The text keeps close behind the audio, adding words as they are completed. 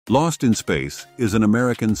Lost in Space is an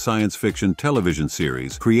American science fiction television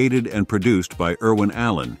series created and produced by Irwin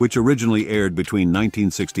Allen, which originally aired between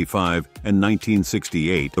 1965 and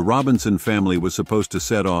 1968. The Robinson family was supposed to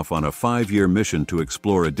set off on a 5-year mission to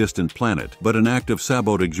explore a distant planet, but an act of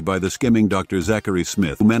sabotage by the skimming Dr. Zachary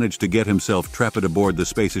Smith, who managed to get himself trapped aboard the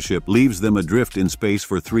spaceship, leaves them adrift in space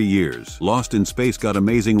for 3 years. Lost in Space got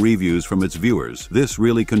amazing reviews from its viewers. This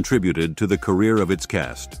really contributed to the career of its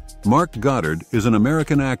cast. Mark Goddard is an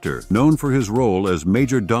American actor known for his role as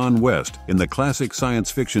Major Don West in the classic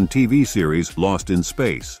science fiction TV series Lost in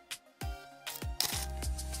Space.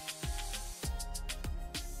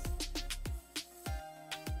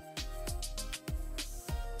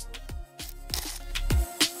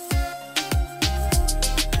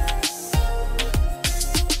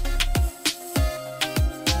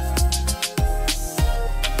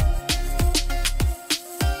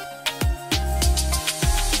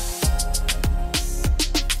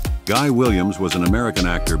 Guy Williams was an American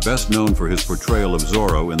actor best known for his portrayal of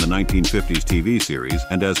Zorro in the 1950s TV series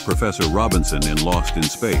and as Professor Robinson in Lost in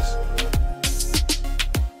Space.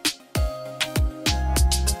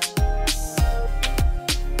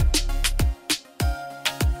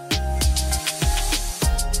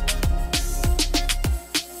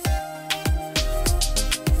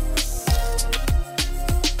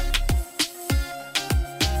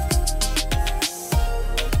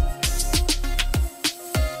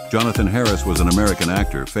 Jonathan Harris was an American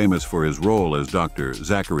actor famous for his role as Dr.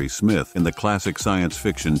 Zachary Smith in the classic science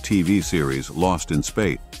fiction TV series Lost in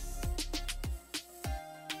Space.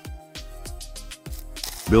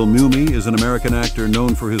 Bill Mumy is an American actor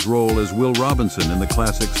known for his role as Will Robinson in the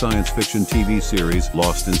classic science fiction TV series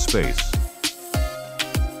Lost in Space.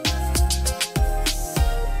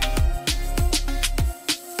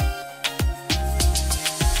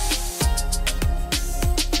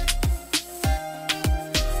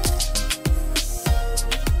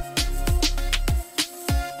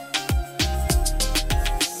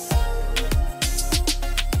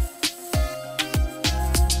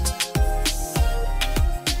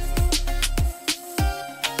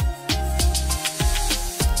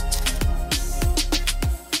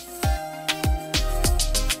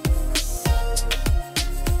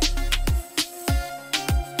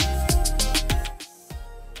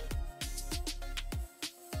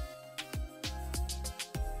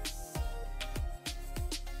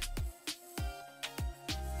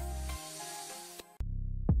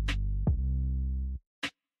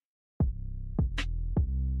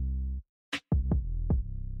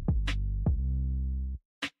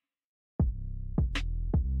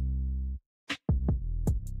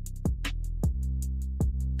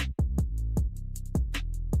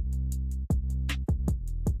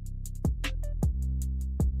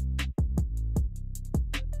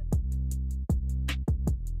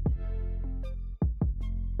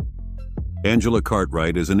 Angela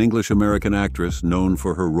Cartwright is an English-American actress known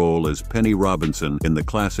for her role as Penny Robinson in the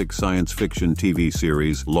classic science fiction TV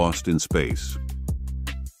series Lost in Space.